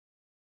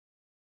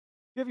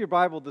If you have your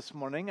Bible this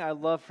morning, I'd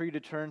love for you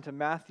to turn to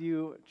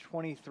Matthew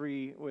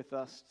 23 with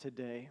us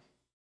today.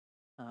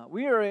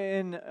 We are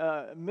in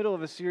middle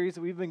of a series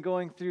that we've been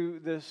going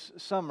through this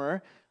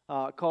summer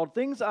called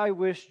Things I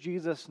Wish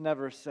Jesus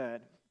Never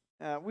Said.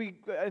 We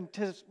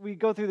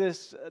go through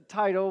this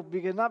title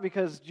not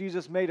because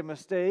Jesus made a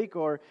mistake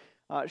or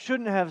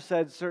shouldn't have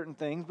said certain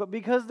things, but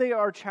because they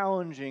are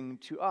challenging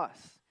to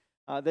us.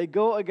 They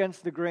go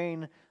against the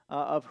grain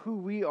of who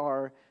we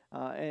are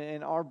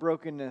and our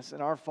brokenness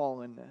and our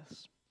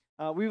fallenness.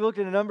 We've looked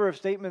at a number of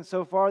statements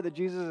so far that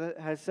Jesus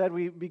has said.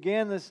 We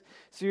began this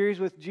series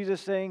with Jesus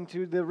saying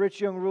to the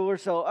rich young ruler,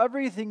 "Sell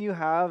everything you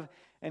have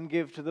and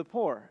give to the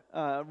poor."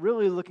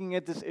 Really looking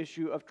at this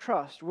issue of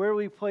trust, where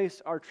we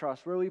place our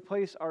trust, where we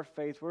place our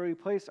faith, where we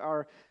place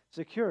our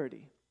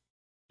security.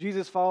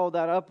 Jesus followed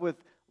that up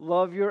with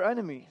love your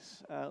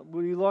enemies.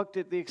 We looked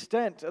at the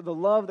extent of the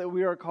love that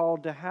we are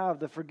called to have,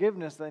 the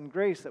forgiveness and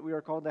grace that we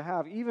are called to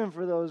have, even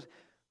for those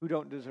who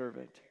don't deserve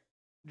it.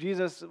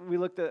 Jesus, we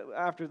looked at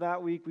after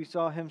that week, we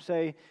saw him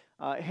say,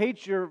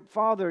 hate your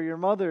father, your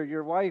mother,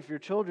 your wife, your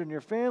children, your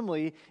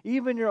family,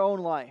 even your own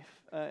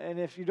life. And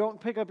if you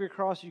don't pick up your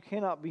cross, you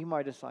cannot be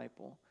my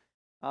disciple.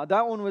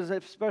 That one was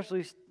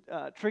especially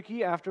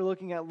tricky after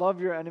looking at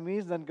love your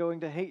enemies, then going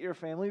to hate your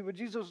family. But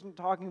Jesus wasn't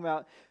talking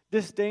about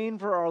disdain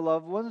for our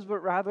loved ones, but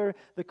rather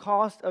the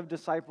cost of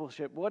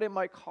discipleship, what it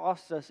might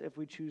cost us if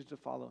we choose to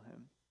follow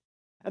him.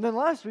 And then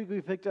last week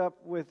we picked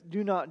up with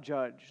do not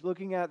judge,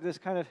 looking at this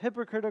kind of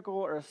hypocritical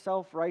or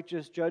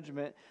self-righteous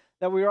judgment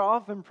that we are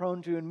often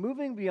prone to, and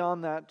moving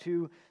beyond that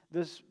to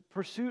this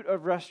pursuit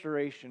of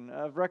restoration,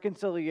 of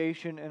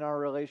reconciliation in our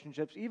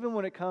relationships, even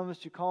when it comes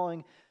to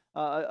calling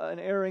an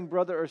erring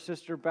brother or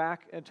sister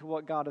back into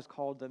what God has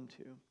called them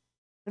to.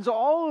 And so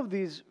all of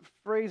these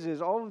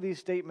phrases, all of these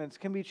statements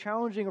can be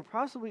challenging or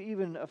possibly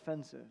even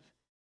offensive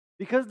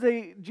because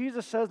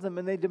Jesus says them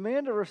and they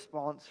demand a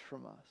response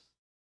from us.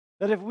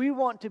 That if we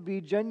want to be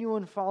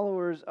genuine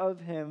followers of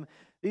him,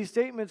 these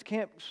statements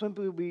can't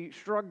simply be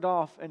shrugged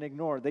off and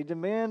ignored. They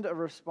demand a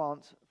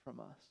response from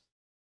us.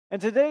 And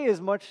today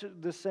is much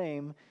the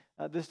same.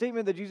 The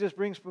statement that Jesus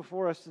brings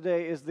before us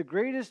today is, the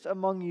greatest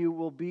among you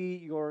will be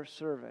your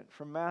servant,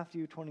 from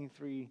Matthew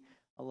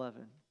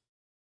 23:11.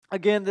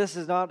 Again, this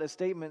is not a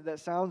statement that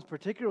sounds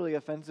particularly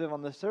offensive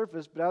on the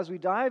surface, but as we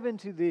dive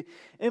into the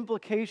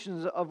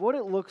implications of what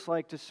it looks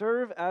like to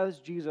serve as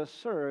Jesus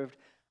served,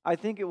 I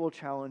think it will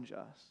challenge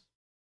us.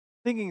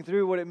 Thinking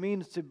through what it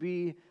means to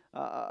be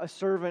a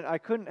servant, I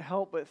couldn't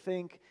help but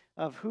think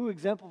of who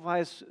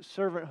exemplifies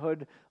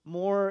servanthood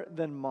more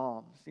than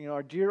moms. You know,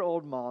 our dear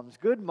old moms.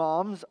 Good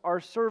moms are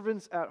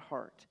servants at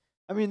heart.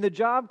 I mean, the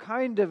job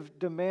kind of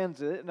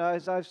demands it. And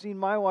as I've seen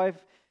my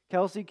wife,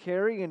 Kelsey,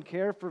 carry and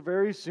care for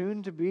very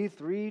soon to be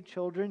 3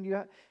 children,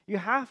 you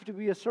have to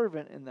be a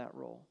servant in that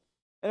role.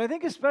 And I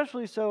think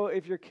especially so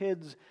if your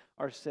kids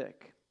are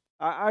sick.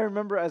 I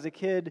remember as a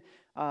kid,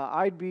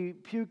 I'd be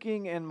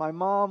puking, and my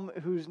mom,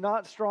 who's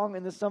not strong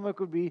in the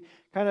stomach, would be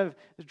kind of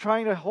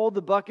trying to hold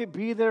the bucket,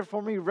 be there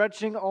for me,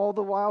 retching all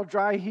the while,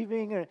 dry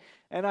heaving,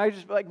 and I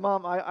just be like,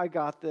 "Mom, I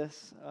got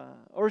this."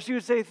 Or she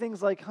would say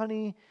things like,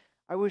 "Honey,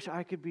 I wish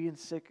I could be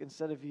sick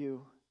instead of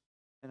you."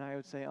 And I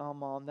would say, "Oh,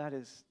 Mom,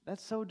 that's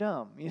so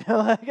dumb." You know,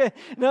 like,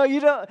 no, you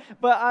don't.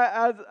 But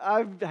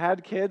I've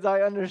had kids,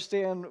 I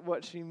understand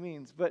what she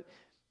means. But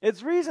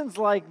it's reasons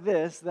like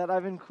this that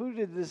I've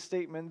included this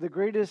statement, the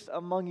greatest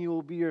among you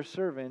will be your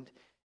servant,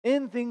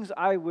 in things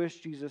I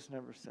wish Jesus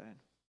never said.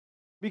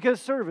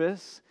 Because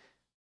service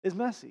is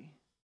messy.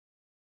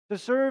 To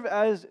serve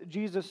as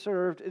Jesus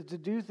served is to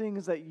do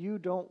things that you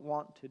don't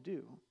want to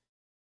do.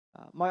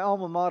 My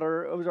alma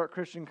mater, Ozark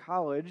Christian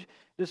College,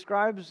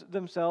 describes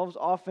themselves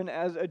often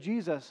as a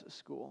Jesus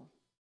school.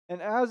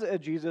 And as a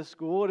Jesus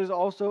school, it is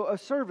also a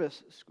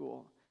service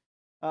school.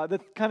 The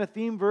kind of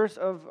theme verse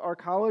of our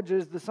college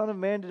is, the Son of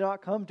Man did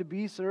not come to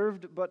be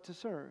served, but to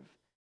serve.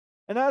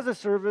 And as a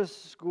service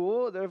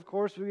school, of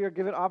course, we are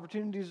given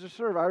opportunities to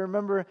serve. I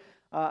remember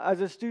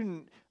as a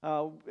student,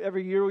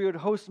 every year we would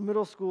host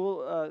middle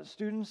school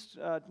students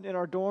in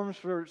our dorms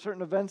for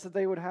certain events that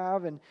they would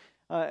have.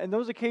 And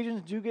those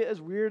occasions do get as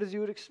weird as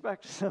you would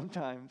expect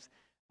sometimes.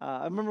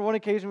 I remember one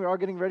occasion we were all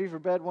getting ready for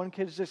bed. One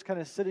kid's just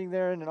kind of sitting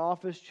there in an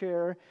office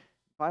chair.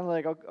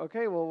 Finally, like,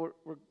 "Okay, well,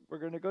 we're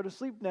going to go to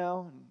sleep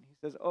now." And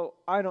he says, "Oh,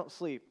 I don't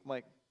sleep." I'm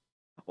like,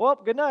 "Well,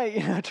 good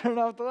night." Turn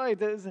off the light.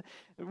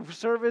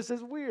 Service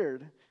is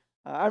weird.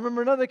 I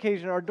remember another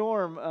occasion, our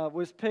dorm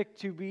was picked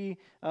to be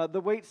the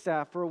wait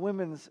staff for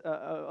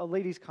a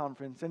ladies'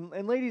 conference.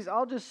 And ladies,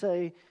 I'll just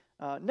say,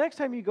 next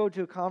time you go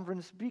to a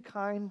conference, be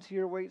kind to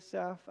your wait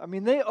staff. I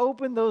mean, they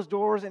opened those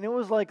doors, and it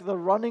was like the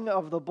running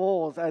of the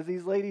bulls as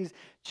these ladies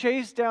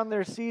chased down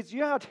their seats.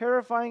 You know how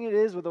terrifying it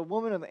is with a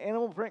woman in the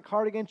animal print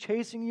cardigan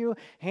chasing you,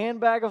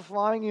 handbag of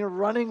flying,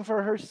 running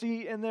for her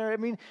seat in there. I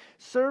mean,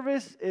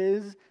 service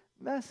is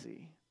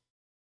messy.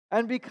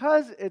 And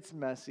because it's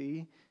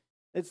messy,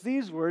 it's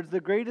these words, "the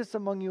greatest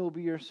among you will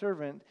be your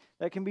servant,"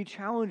 that can be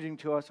challenging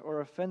to us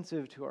or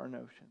offensive to our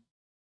notion.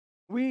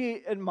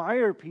 We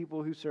admire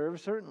people who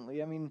serve,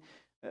 certainly. I mean,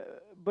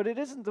 But it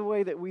isn't the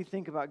way that we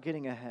think about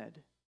getting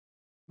ahead.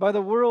 By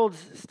the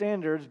world's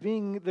standards,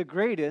 being the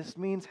greatest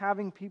means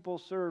having people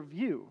serve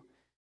you,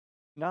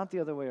 not the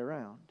other way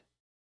around.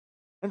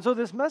 And so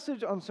this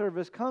message on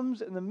service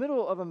comes in the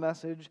middle of a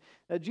message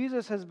that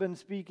Jesus has been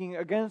speaking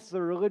against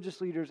the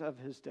religious leaders of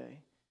his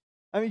day.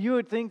 I mean, you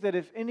would think that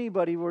if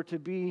anybody were to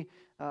be,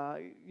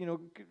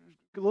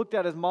 looked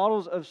at as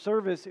models of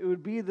service, it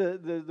would be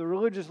the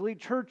religious lead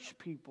church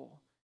people.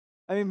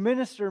 I mean,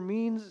 minister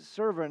means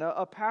servant.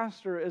 A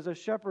pastor is a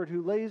shepherd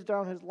who lays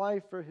down his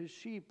life for his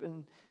sheep.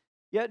 And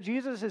yet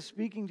Jesus is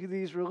speaking to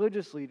these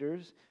religious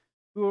leaders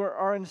who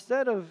are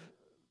instead of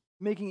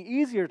making it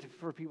easier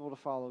for people to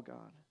follow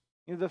God.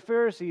 You know, the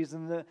Pharisees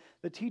and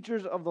the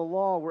teachers of the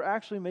law were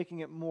actually making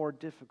it more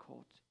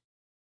difficult.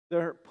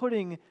 They're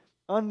putting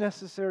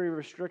unnecessary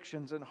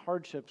restrictions and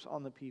hardships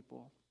on the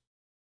people.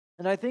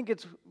 And I think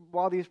it's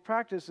while these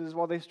practices,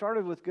 while they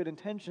started with good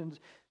intentions,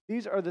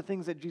 these are the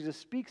things that Jesus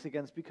speaks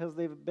against because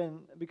they've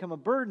become a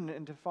burden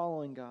into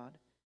following God.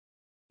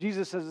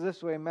 Jesus says it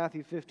this way in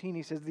Matthew 15.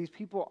 He says, "These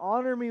people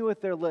honor me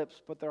with their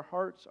lips, but their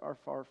hearts are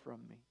far from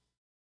me."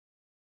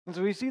 And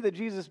so we see that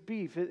Jesus'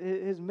 beef,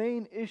 his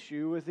main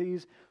issue with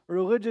these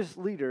religious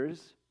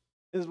leaders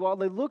is while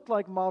they looked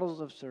like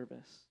models of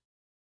service,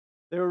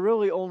 they were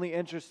really only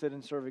interested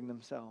in serving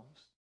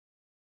themselves.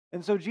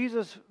 And so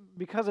Jesus,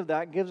 because of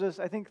that, gives us,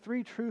 I think,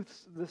 3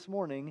 truths this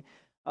morning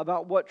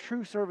about what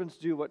true servants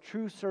do, what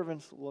true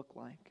servants look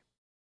like.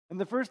 And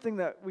the first thing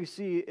that we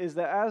see is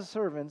that as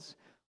servants,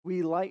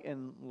 we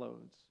lighten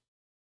loads.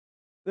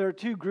 There are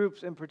 2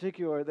 groups in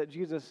particular that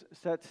Jesus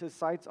sets his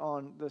sights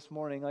on this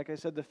morning. Like I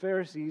said, the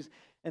Pharisees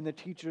and the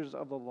teachers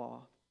of the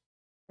law.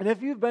 And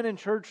if you've been in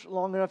church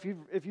long enough,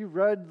 if you've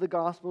read the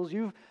Gospels,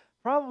 you've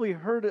probably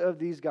heard of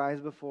these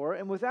guys before.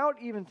 And without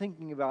even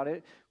thinking about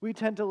it, we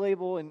tend to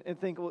label and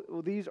think,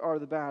 well, these are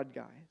the bad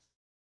guys.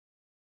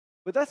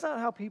 But that's not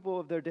how people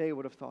of their day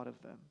would have thought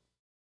of them.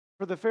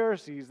 For the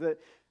Pharisees,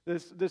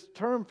 this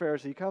term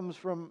Pharisee comes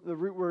from the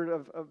root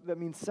word that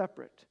means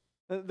separate.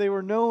 They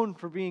were known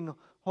for being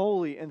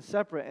holy and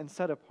separate and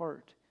set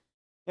apart.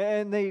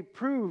 And they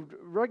proved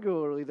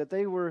regularly that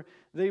they were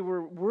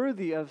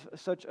worthy of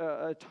such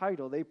a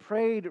title. They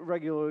prayed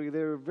regularly.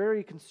 They were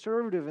very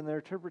conservative in their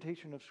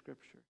interpretation of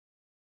Scripture.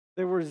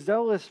 They were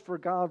zealous for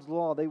God's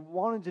law. They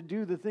wanted to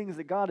do the things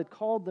that God had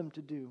called them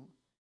to do.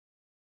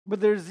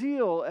 But their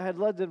zeal had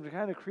led them to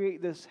kind of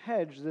create this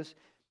hedge, this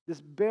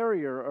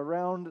barrier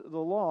around the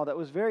law that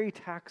was very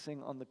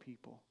taxing on the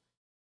people.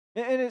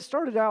 And it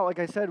started out, like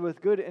I said,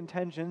 with good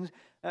intentions.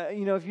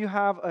 If you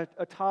have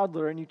a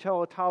toddler and you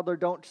tell a toddler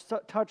don't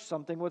touch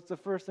something, what's the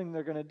first thing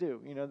they're going to do?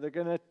 They're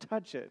going to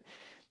touch it.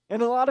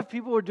 And a lot of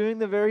people were doing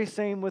the very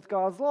same with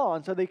God's law.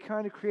 And so they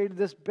kind of created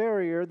this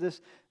barrier,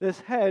 this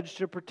hedge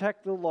to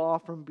protect the law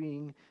from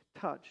being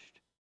touched.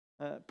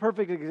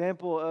 Perfect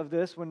example of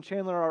this, when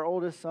Chandler, our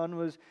oldest son,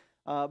 was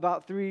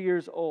about 3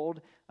 years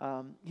old,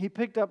 he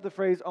picked up the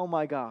phrase, "oh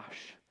my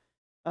gosh."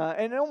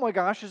 And oh my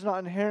gosh is not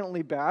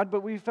inherently bad,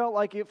 but we felt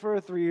like it for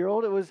a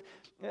 3-year-old, it was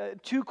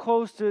too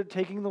close to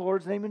taking the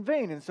Lord's name in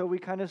vain. And so we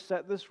kind of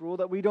set this rule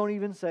that we don't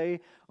even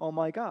say, "oh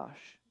my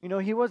gosh."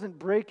 He wasn't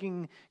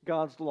breaking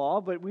God's law,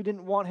 but we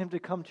didn't want him to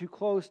come too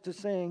close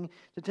to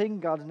taking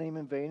God's name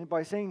in vain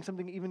by saying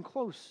something even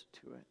close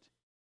to it.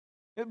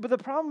 But the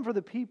problem for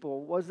the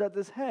people was that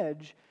this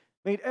hedge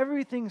made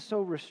everything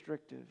so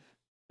restrictive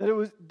that it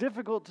was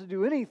difficult to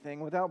do anything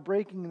without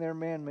breaking their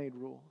man-made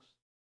rules.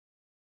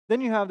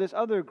 Then you have this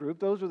other group,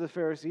 those were the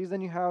Pharisees.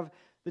 Then you have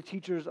the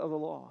teachers of the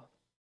law.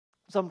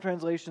 Some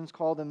translations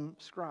call them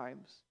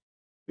scribes.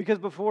 Because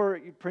before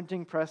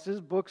printing presses,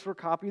 books were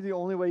copied the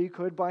only way you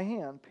could, by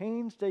hand,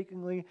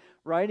 painstakingly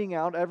writing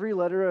out every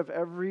letter of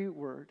every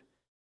word.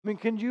 I mean,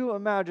 can you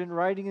imagine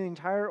writing the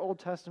entire Old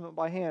Testament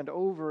by hand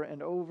over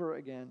and over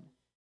again?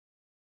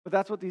 But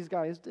that's what these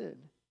guys did.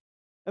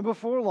 And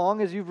before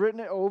long, as you've written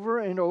it over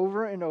and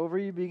over and over,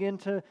 you begin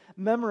to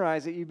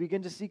memorize it. You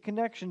begin to see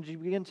connections. You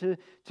begin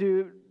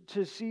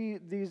to see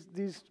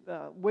these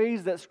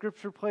ways that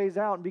Scripture plays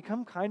out and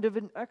become kind of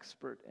an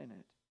expert in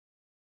it.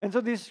 And so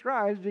these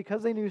scribes,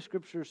 because they knew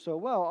Scripture so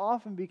well,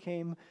 often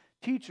became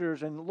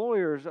teachers and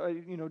lawyers,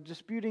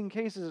 disputing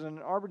cases and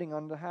arbitering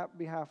on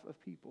behalf of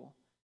people.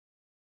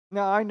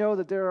 Now, I know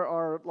that there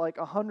are like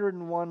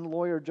 101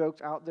 lawyer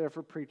jokes out there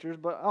for preachers,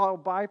 but I'll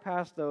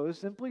bypass those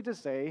simply to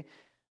say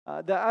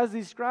that as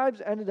these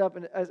scribes ended up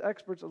as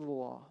experts of the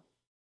law,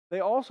 they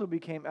also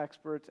became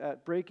experts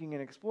at breaking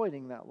and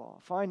exploiting that law,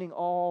 finding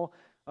all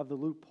of the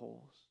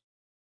loopholes.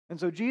 And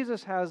so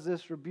Jesus has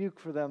this rebuke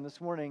for them this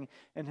morning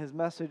in his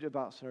message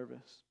about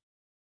service.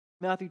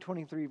 Matthew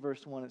 23,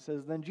 verse 1, it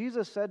says, "Then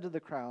Jesus said to the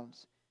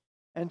crowds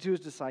and to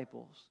his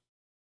disciples,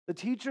 'The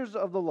teachers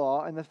of the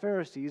law and the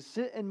Pharisees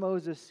sit in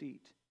Moses'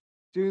 seat.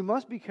 So you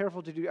must be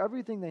careful to do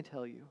everything they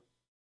tell you,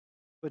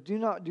 but do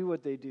not do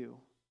what they do.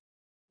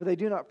 For they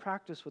do not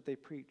practice what they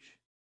preach.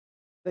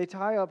 They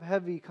tie up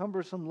heavy,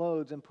 cumbersome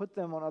loads and put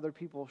them on other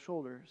people's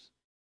shoulders,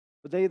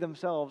 but they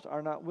themselves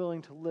are not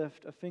willing to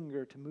lift a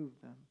finger to move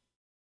them.'"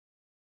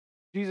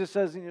 Jesus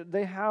says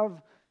they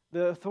have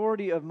the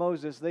authority of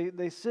Moses.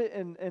 They sit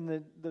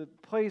in the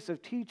place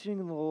of teaching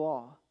the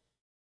law.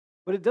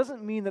 But it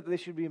doesn't mean that they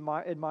should be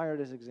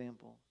admired as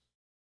examples.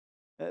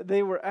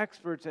 They were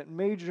experts at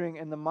majoring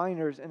in the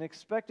minors and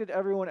expected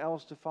everyone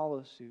else to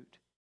follow suit.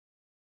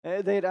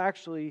 They had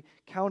actually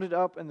counted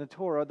up in the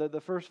Torah,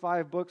 the first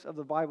 5 books of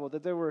the Bible,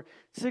 that there were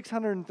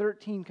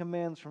 613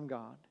 commands from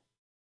God.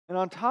 And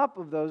on top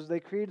of those,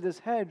 they created this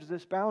hedge,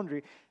 this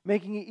boundary,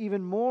 making it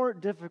even more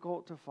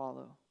difficult to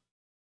follow.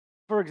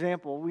 For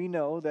example, we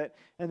know that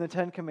in the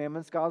 10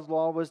 Commandments, God's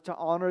law was to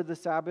honor the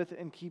Sabbath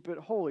and keep it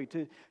holy,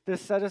 to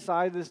set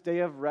aside this day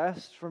of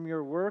rest from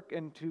your work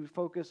and to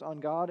focus on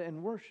God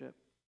and worship.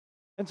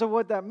 And so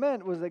what that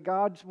meant was that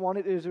God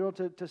wanted Israel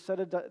to set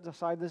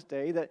aside this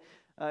day that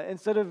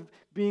instead of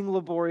being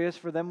laborious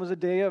for them was a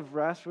day of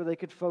rest where they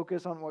could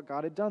focus on what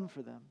God had done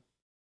for them.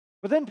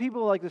 But then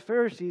people like the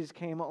Pharisees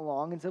came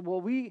along and said,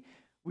 well, we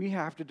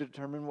have to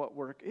determine what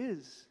work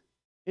is.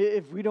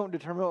 If we don't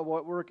determine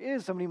what work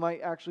is, somebody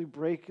might actually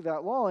break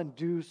that law and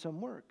do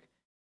some work.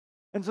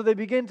 And so they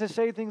begin to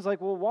say things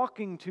like, well,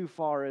 walking too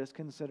far is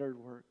considered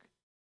work.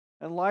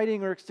 And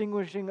lighting or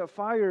extinguishing a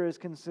fire is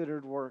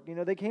considered work.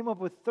 They came up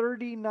with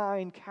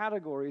 39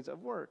 categories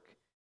of work.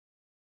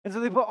 And so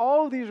they put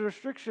all of these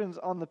restrictions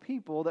on the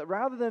people that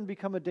rather than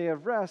become a day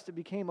of rest, it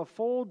became a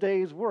full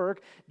day's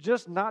work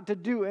just not to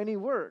do any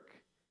work.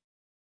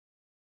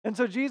 And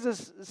so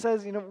Jesus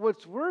says,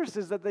 what's worse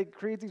is that they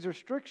create these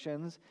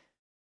restrictions,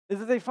 is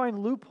that they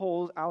find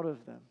loopholes out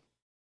of them.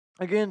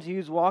 Again, to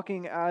use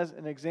walking as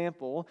an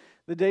example,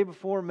 the day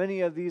before, many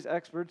of these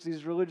experts,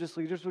 these religious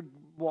leaders, would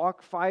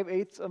walk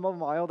 5/8 of a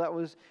mile. That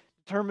was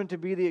determined to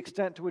be the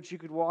extent to which you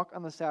could walk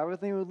on the Sabbath.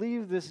 They would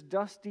leave this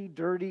dusty,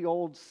 dirty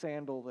old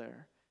sandal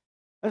there.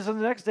 And so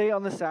the next day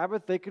on the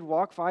Sabbath, they could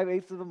walk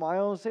 5/8 of a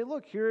mile and say,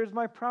 look, here is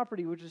my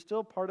property, which is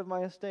still part of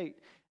my estate.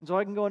 And so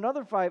I can go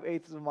another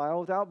 5/8 of a mile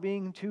without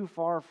being too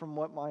far from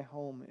what my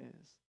home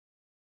is.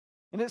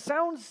 And it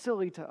sounds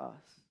silly to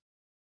us,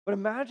 but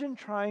imagine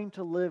trying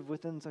to live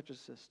within such a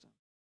system.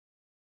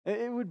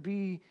 It would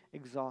be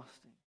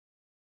exhausting.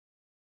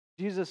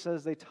 Jesus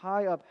says they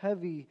tie up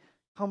heavy,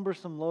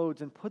 cumbersome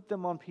loads and put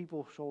them on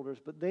people's shoulders,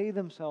 but they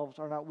themselves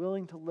are not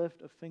willing to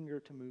lift a finger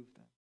to move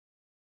them.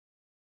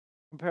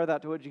 Compare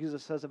that to what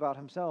Jesus says about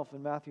himself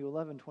in Matthew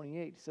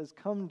 11:28. He says,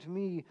 come to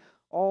me,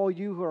 all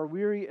you who are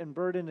weary and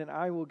burdened, and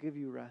I will give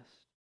you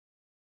rest.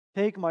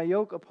 Take my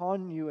yoke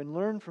upon you and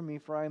learn from me,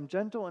 for I am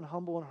gentle and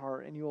humble in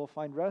heart, and you will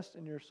find rest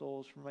in your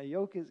souls, for my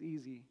yoke is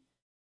easy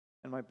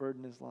and my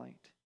burden is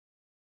light.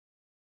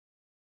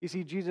 You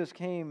see, Jesus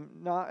came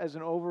not as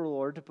an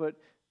overlord to put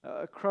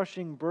a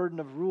crushing burden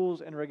of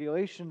rules and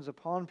regulations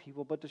upon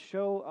people, but to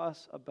show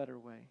us a better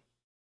way.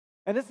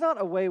 And it's not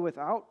a way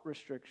without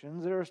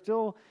restrictions. There are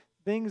still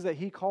things that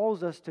he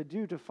calls us to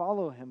do to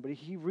follow him, but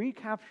he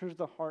recaptures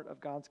the heart of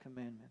God's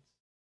commandments.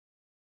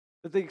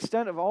 That the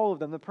extent of all of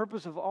them, the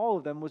purpose of all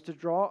of them was to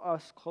draw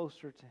us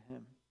closer to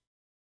him.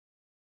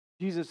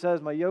 Jesus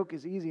says, my yoke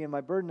is easy and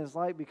my burden is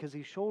light, because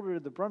he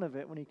shouldered the brunt of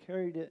it when he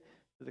carried it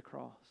to the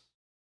cross.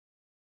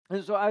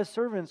 And so as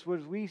servants,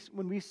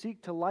 when we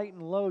seek to lighten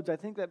loads, I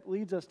think that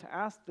leads us to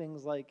ask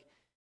things like,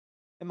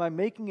 am I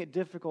making it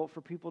difficult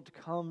for people to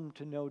come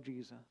to know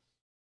Jesus?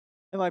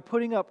 Am I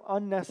putting up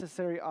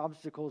unnecessary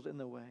obstacles in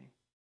the way?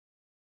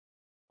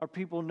 Are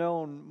people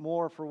known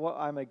more for what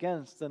I'm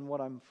against than what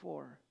I'm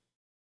for?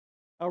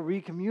 Are we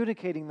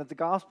communicating that the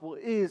gospel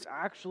is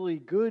actually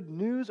good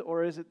news,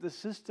 or is it the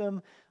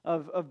system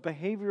of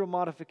behavioral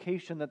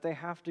modification that they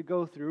have to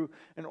go through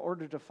in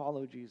order to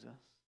follow Jesus?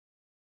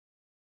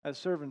 As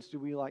servants, do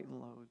we lighten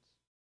loads?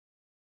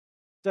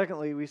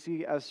 Secondly, we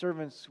see as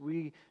servants,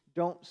 we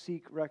don't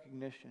seek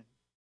recognition.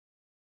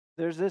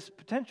 There's this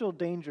potential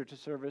danger to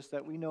service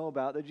that we know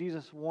about that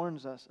Jesus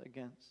warns us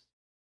against.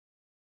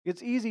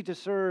 It's easy to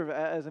serve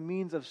as a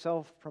means of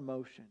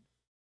self-promotion.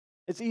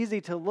 It's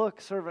easy to look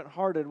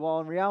servant-hearted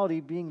while in reality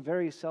being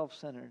very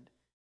self-centered.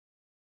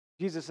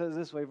 Jesus says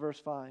this way, verse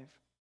 5.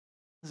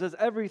 It says,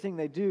 everything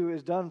they do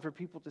is done for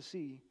people to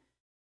see.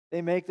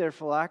 They make their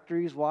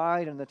phylacteries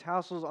wide and the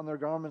tassels on their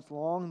garments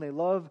long. They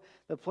love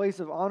the place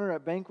of honor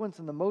at banquets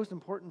and the most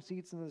important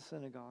seats in the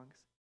synagogues.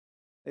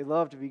 They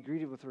love to be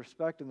greeted with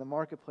respect in the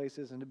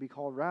marketplaces and to be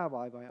called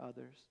rabbi by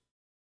others.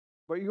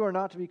 But you are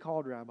not to be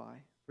called rabbi,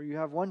 for you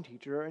have one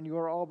teacher and you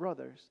are all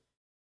brothers.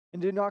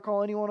 And do not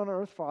call anyone on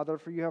earth Father,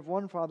 for you have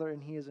one Father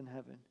and he is in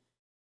heaven.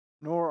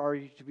 Nor are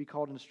you to be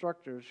called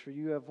instructors, for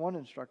you have one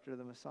instructor,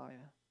 the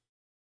Messiah.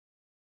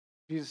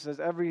 Jesus says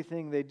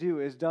everything they do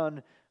is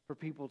done for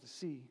people to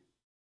see,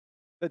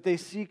 that they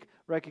seek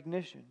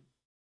recognition.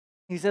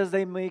 He says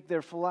they make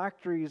their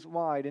phylacteries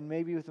wide, and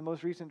maybe with the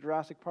most recent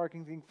Jurassic Park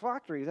thing,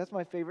 phylacteries, that's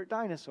my favorite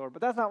dinosaur,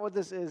 but that's not what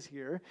this is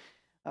here.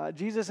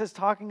 Jesus is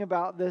talking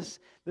about this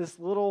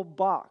little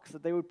box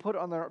that they would put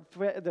on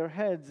their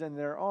heads and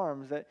their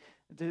arms that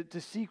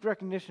to seek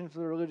recognition for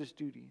their religious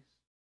duties.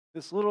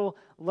 This little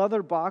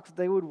leather box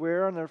they would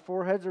wear on their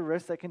foreheads or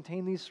wrists that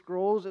contain these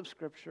scrolls of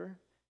Scripture.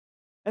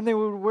 And they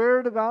would wear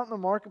it about in the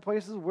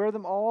marketplaces, wear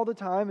them all the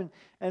time,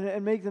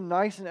 and make them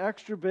nice and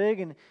extra big,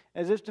 and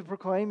as if to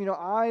proclaim,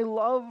 I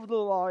love the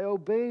law, I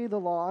obey the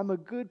law, I'm a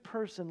good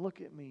person,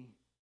 look at me.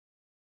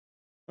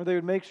 Or they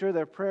would make sure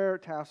their prayer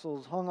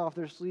tassels hung off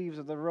their sleeves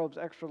of their robes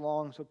extra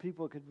long so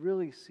people could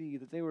really see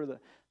that they were the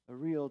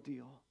real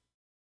deal.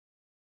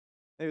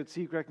 They would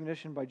seek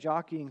recognition by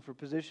jockeying for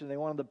position. They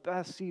wanted the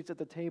best seats at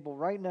the table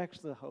right next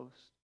to the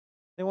host.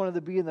 They wanted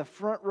to be in the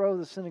front row of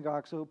the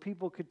synagogue so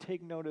people could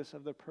take notice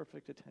of their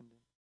perfect attendance.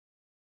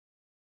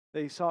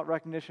 They sought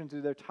recognition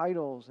through their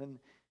titles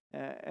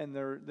and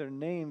their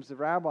names, the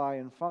rabbi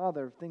and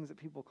father, things that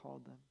people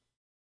called them.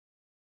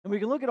 And we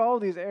can look at all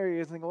of these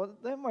areas and think, well,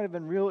 that might have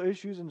been real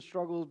issues and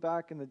struggles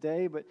back in the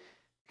day, but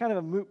it's kind of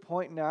a moot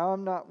point now.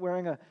 I'm not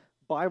wearing a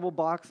Bible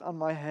box on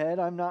my head.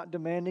 I'm not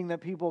demanding that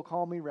people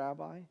call me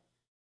rabbi.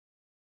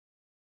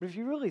 But if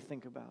you really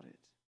think about it,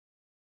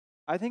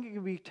 I think it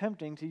can be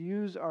tempting to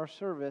use our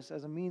service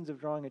as a means of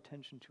drawing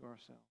attention to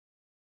ourselves.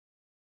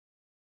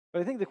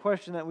 But I think the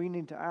question that we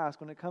need to ask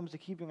when it comes to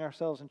keeping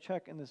ourselves in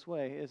check in this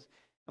way is,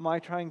 am I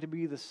trying to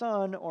be the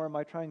sun or am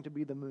I trying to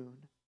be the moon?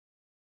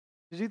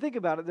 As you think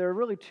about it, there are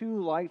really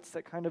two lights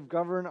that kind of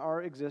govern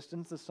our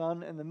existence, the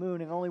sun and the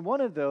moon, and only one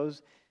of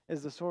those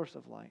is the source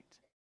of light.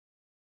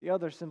 The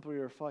other simply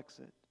reflects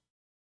it.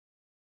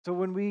 So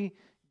when we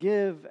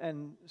give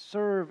and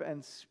serve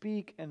and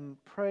speak and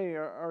pray,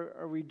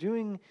 are we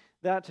doing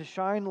that to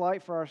shine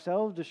light for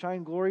ourselves, to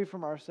shine glory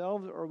from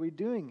ourselves, or are we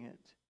doing it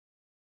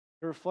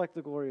to reflect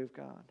the glory of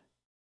God?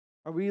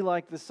 Are we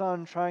like the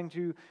sun trying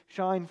to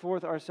shine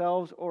forth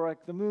ourselves, or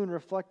like the moon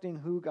reflecting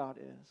who God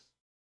is?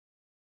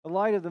 The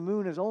light of the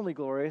moon is only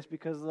glorious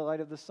because the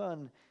light of the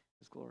sun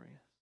is glorious.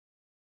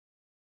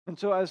 And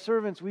so as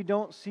servants, we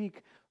don't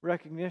seek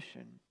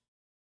recognition.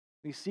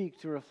 We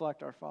seek to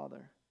reflect our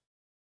Father.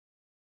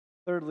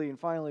 Thirdly and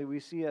finally,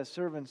 we see as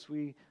servants,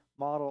 we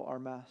model our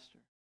Master.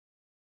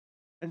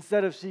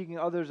 Instead of seeking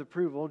others'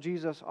 approval,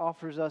 Jesus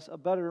offers us a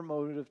better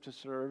motive to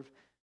serve,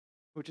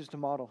 which is to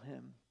model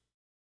Him.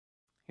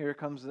 Here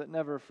comes that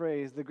never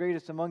phrase, the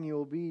greatest among you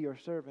will be your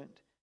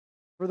servant.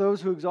 For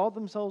those who exalt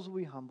themselves will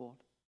be humbled,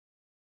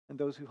 and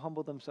those who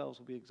humble themselves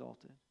will be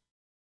exalted.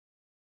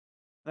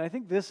 And I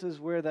think this is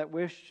where that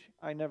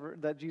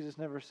that Jesus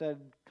never said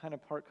kind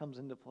of part comes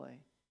into play.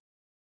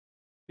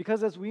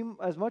 Because as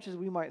much as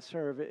we might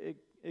serve,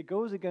 it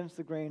goes against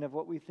the grain of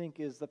what we think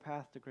is the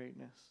path to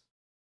greatness.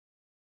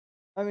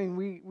 I mean,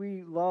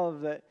 we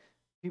love that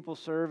people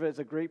serve as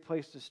a great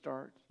place to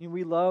start.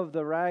 We love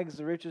the rags,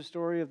 the riches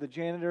story of the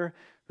janitor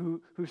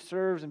who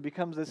serves and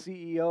becomes the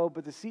CEO,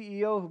 but the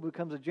CEO who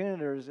becomes a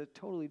janitor is a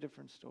totally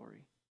different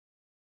story.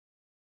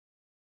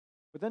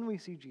 But then we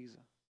see Jesus.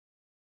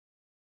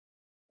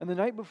 And the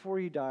night before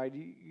He died,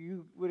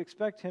 you would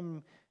expect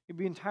Him, it'd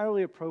be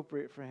entirely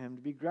appropriate for Him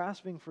to be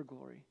grasping for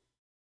glory.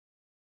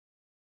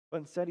 But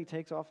instead He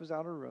takes off His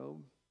outer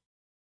robe,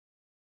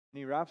 and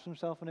He wraps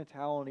Himself in a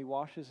towel, and He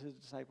washes His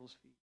disciples'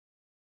 feet.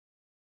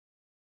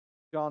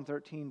 John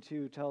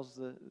 13:2 tells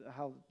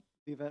how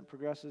the event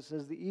progresses. It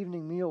says, the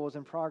evening meal was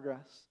in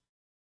progress,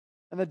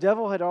 and the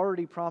devil had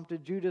already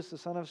prompted Judas, the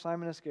son of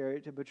Simon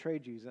Iscariot, to betray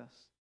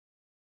Jesus.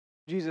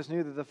 Jesus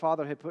knew that the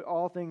Father had put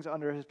all things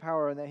under His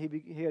power and that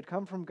he had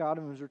come from God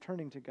and was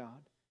returning to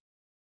God.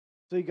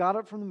 So He got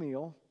up from the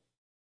meal,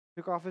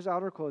 took off His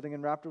outer clothing,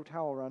 and wrapped a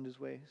towel around His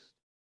waist.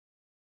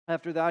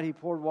 After that, He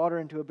poured water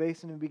into a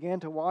basin and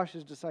began to wash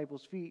His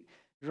disciples' feet,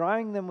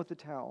 drying them with the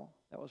towel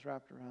that was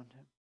wrapped around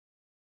Him.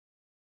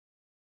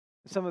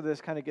 Some of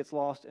this kind of gets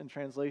lost in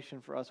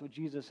translation for us, what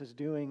Jesus is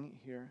doing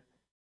here.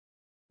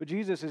 But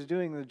Jesus is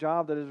doing the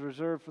job that is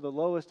reserved for the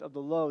lowest of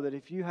the low, that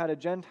if you had a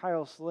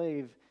Gentile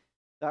slave,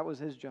 that was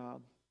his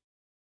job.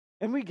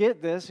 And we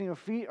get this,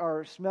 feet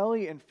are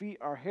smelly and feet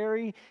are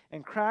hairy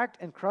and cracked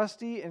and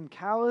crusty and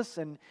callous,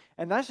 and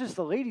that's just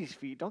the ladies'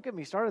 feet. Don't get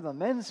me started on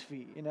men's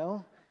feet,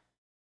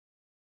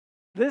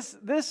 This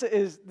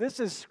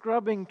is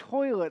scrubbing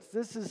toilets.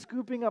 This is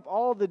scooping up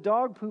all the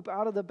dog poop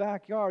out of the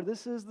backyard.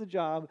 This is the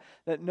job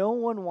that no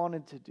one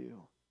wanted to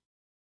do.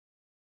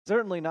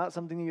 Certainly not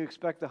something you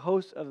expect the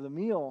host of the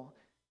meal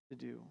to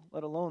do,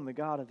 let alone the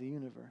God of the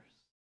universe.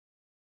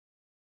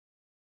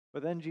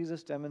 But then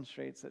Jesus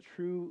demonstrates that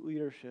true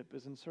leadership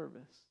is in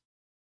service,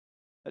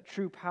 that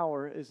true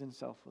power is in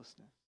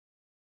selflessness.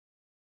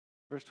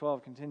 Verse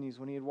 12 continues,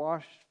 when He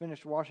had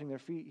finished washing their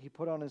feet, He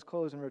put on His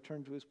clothes and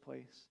returned to His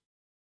place.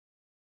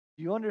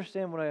 Do you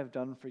understand what I have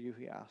done for you?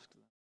 He asked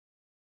them.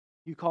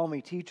 You call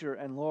me teacher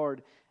and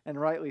Lord, and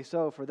rightly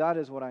so, for that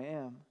is what I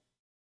am.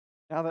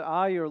 Now that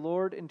I, your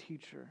Lord and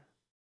teacher,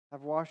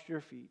 have washed your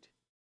feet,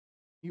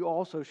 you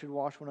also should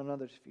wash one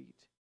another's feet.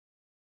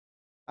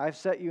 I have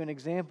set you an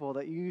example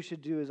that you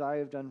should do as I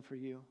have done for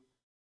you.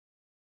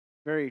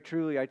 Very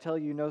truly, I tell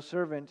you, no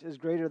servant is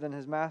greater than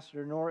his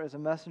master, nor is a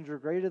messenger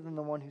greater than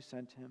the one who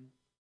sent him.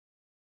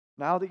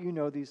 Now that you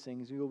know these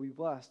things, you will be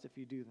blessed if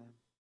you do them.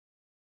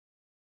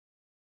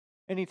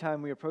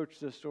 Anytime we approach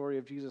the story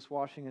of Jesus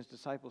washing His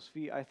disciples'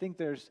 feet, I think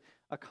there's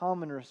a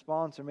common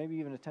response or maybe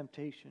even a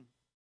temptation.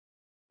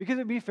 Because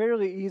it'd be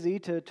fairly easy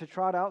to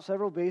trot out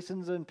several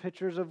basins and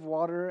pitchers of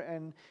water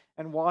and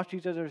wash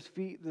each other's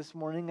feet this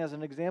morning as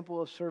an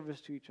example of service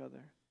to each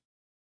other.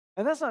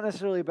 And that's not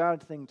necessarily a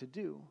bad thing to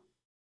do.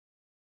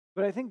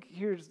 But I think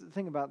here's the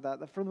thing about that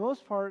for the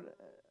most part,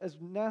 as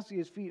nasty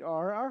as feet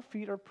are, our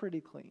feet are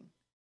pretty clean.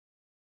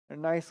 They're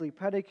nicely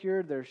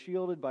pedicured, they're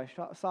shielded by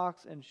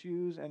socks and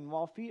shoes, and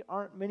while feet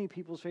aren't many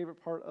people's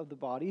favorite part of the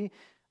body,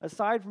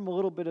 aside from a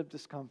little bit of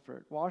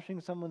discomfort,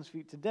 washing someone's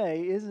feet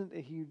today isn't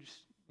a huge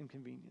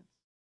inconvenience.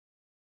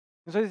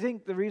 And so I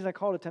think the reason I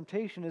call it a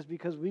temptation is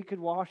because we could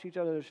wash each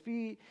other's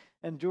feet,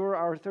 endure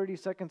our 30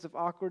 seconds of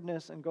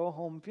awkwardness, and go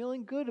home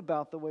feeling good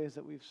about the ways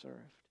that we've served.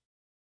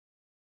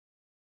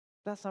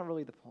 That's not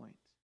really the point.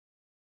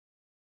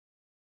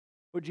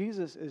 What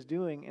Jesus is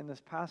doing in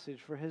this passage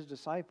for his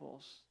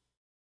disciples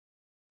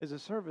is a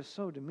service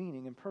so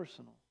demeaning and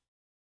personal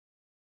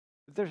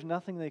that there's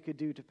nothing they could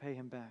do to pay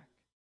him back,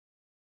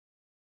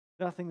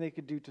 nothing they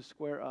could do to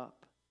square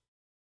up.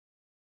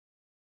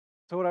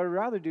 So what I would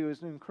rather do is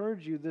to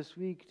encourage you this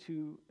week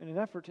to, in an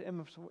effort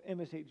to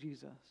imitate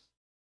Jesus,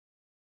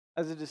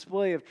 as a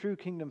display of true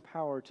kingdom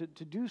power, to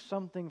do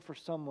something for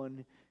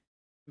someone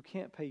who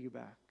can't pay you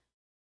back.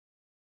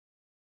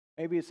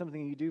 Maybe it's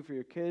something you do for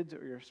your kids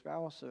or your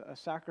spouse, a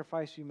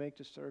sacrifice you make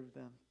to serve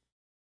them.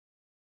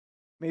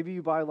 Maybe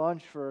you buy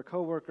lunch for a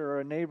coworker or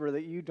a neighbor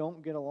that you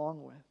don't get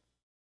along with.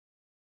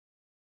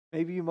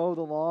 Maybe you mow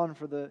the lawn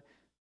for the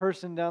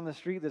person down the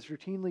street that's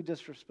routinely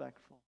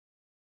disrespectful.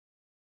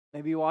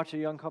 Maybe you watch a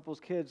young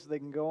couple's kids so they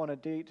can go on a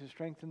date to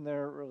strengthen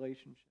their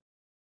relationship.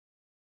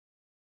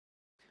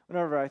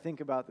 Whenever I think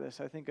about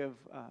this, I think of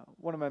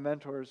one of my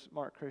mentors,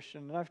 Mark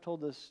Christian, and I've told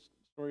this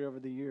story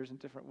over the years in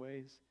different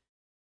ways.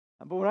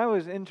 But when I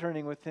was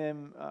interning with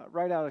him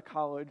right out of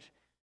college,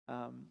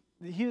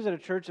 he was at a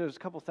church that was a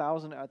couple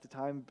thousand at the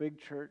time,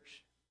 big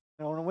church.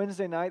 And on a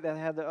Wednesday night, they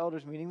had the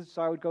elders meetings,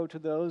 so I would go to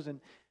those, and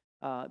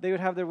they would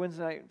have their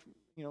Wednesday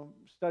night,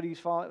 studies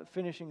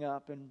finishing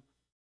up. And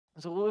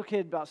so a little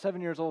kid, about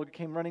 7 years old,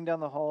 came running down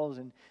the halls,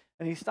 and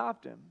he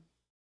stopped him,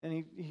 and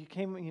he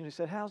came, and he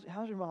said, "How's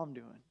your mom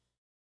doing?"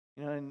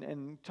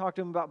 And talked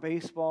to him about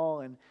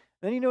baseball, and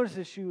then he noticed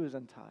his shoe was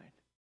untied,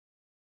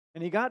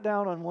 and he got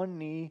down on one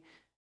knee.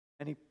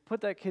 And he put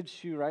that kid's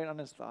shoe right on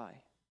his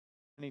thigh.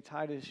 And he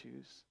tied his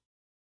shoes.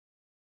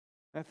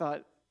 And I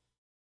thought,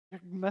 you're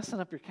messing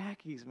up your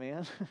khakis,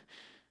 man.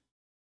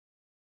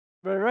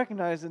 But I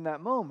recognized in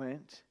that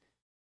moment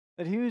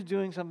that he was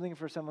doing something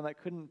for someone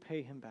that couldn't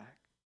pay him back.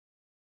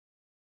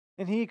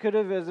 And he could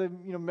have, as a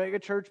mega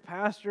church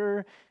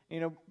pastor,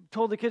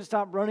 told the kids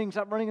stop running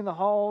in the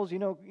halls,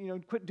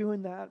 quit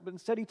doing that. But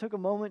instead, he took a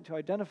moment to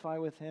identify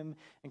with him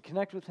and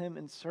connect with him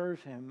and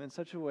serve him in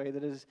such a way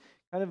that has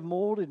kind of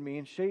molded me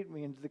and shaped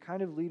me into the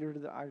kind of leader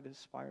that I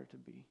aspire to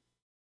be.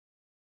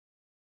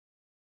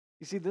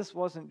 You see, this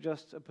wasn't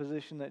just a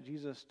position that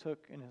Jesus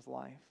took in his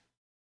life.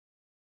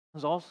 It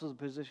was also the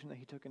position that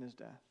he took in his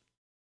death.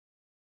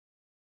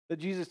 That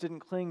Jesus didn't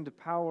cling to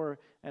power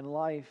and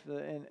life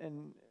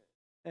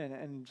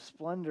and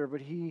splendor, but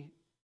he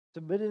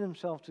submitted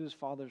himself to his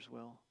Father's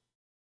will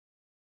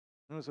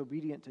and was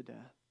obedient to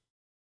death.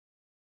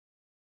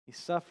 He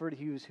suffered,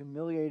 he was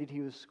humiliated, he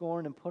was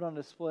scorned and put on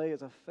display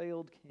as a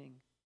failed king.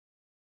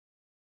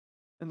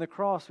 In the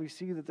cross, we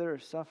see that there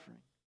is suffering.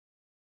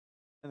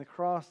 In the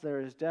cross, there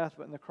is death,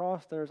 but in the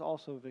cross, there is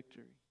also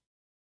victory.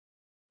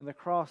 In the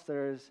cross,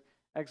 there is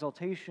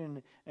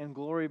exaltation and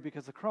glory,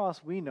 because the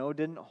cross, we know,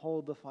 didn't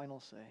hold the final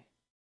say.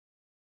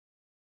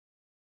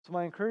 So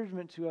my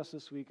encouragement to us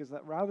this week is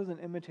that rather than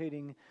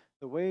imitating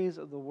the ways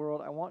of the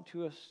world, I want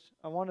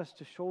us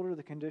to shoulder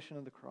the condition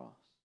of the cross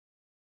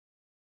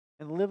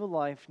and live a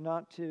life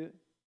not to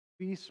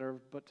be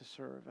served, but to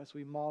serve as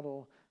we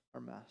model our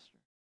Master.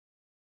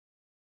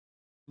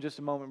 In just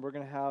a moment, we're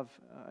going to have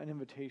an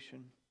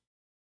invitation.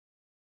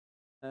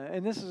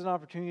 And this is an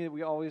opportunity that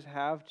we always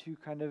have to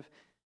kind of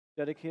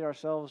dedicate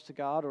ourselves to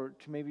God, or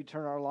to maybe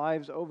turn our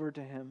lives over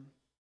to Him.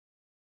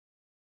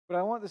 But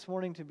I want this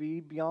morning to be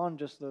beyond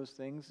just those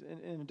things,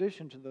 in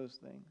addition to those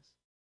things.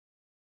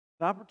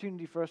 An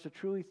opportunity for us to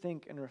truly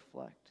think and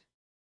reflect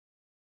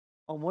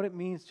on what it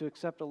means to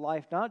accept a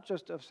life not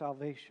just of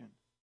salvation,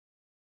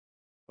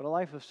 but a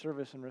life of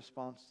service in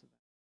response to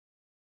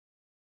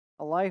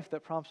that. A life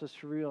that prompts us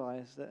to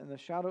realize that in the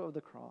shadow of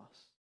the cross,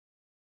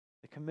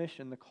 the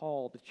commission, the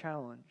call, the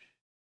challenge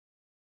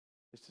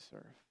is to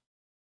serve.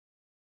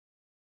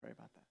 Pray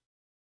about that.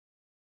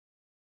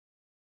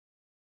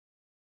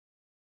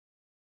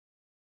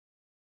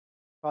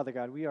 Father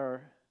God, we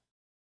are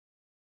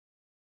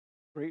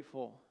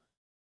grateful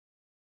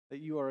that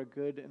you are a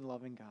good and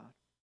loving God.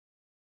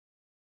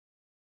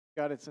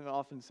 God, it's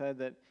often said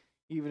that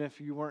even if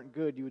you weren't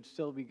good, you would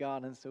still be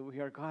God, and so we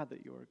are glad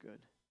that you are good.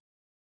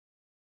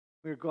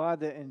 We are glad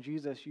that in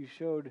Jesus you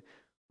showed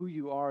who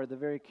you are, the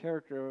very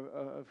character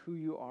of who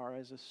you are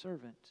as a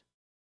servant.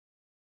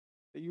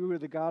 That you are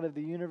the God of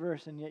the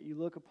universe, and yet you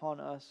look upon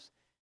us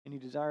and you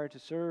desire to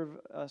serve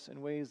us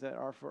in ways that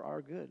are for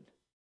our good.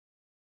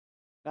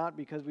 Not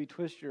because we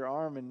twist your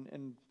arm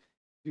and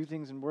do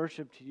things in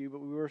worship to you, but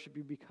we worship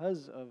you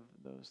because of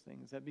those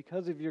things, that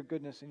because of your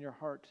goodness in your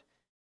heart,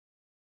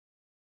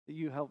 that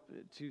you help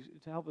to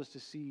help us to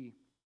see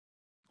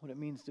what it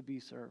means to be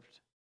served.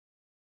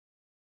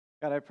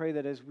 God, I pray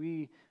that as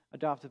we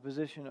adopt a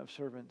position of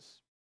servants,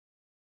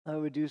 that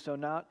we would do so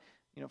not,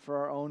 for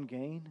our own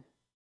gain,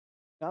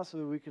 not so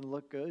that we can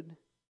look good,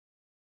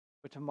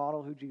 but to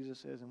model who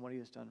Jesus is and what he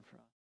has done for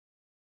us.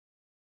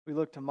 We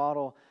look to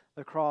model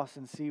the cross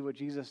and see what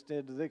Jesus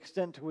did, to the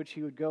extent to which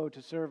he would go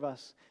to serve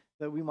us,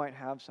 that we might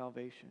have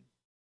salvation.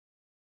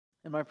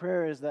 And my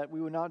prayer is that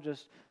we would not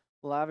just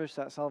lavish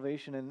that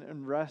salvation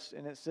and rest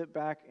in it, sit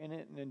back in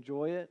it and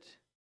enjoy it,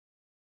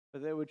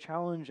 but that it would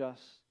challenge us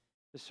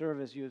to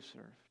serve as you have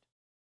served.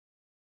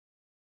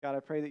 God, I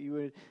pray that you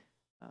would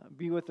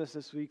be with us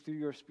this week through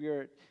your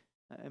Spirit,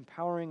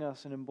 empowering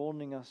us and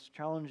emboldening us,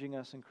 challenging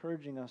us,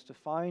 encouraging us to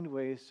find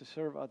ways to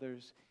serve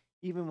others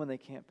even when they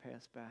can't pay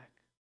us back,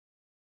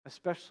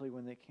 especially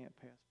when they can't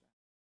pay us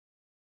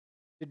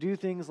back. To do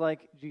things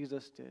like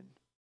Jesus did,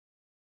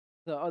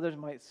 so that others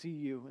might see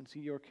you and see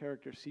your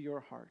character, see your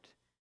heart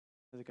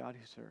as a God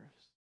who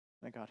serves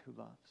and a God who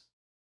loves.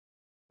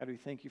 God, we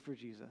thank you for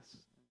Jesus.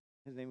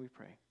 In his name we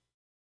pray.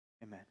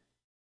 Amen.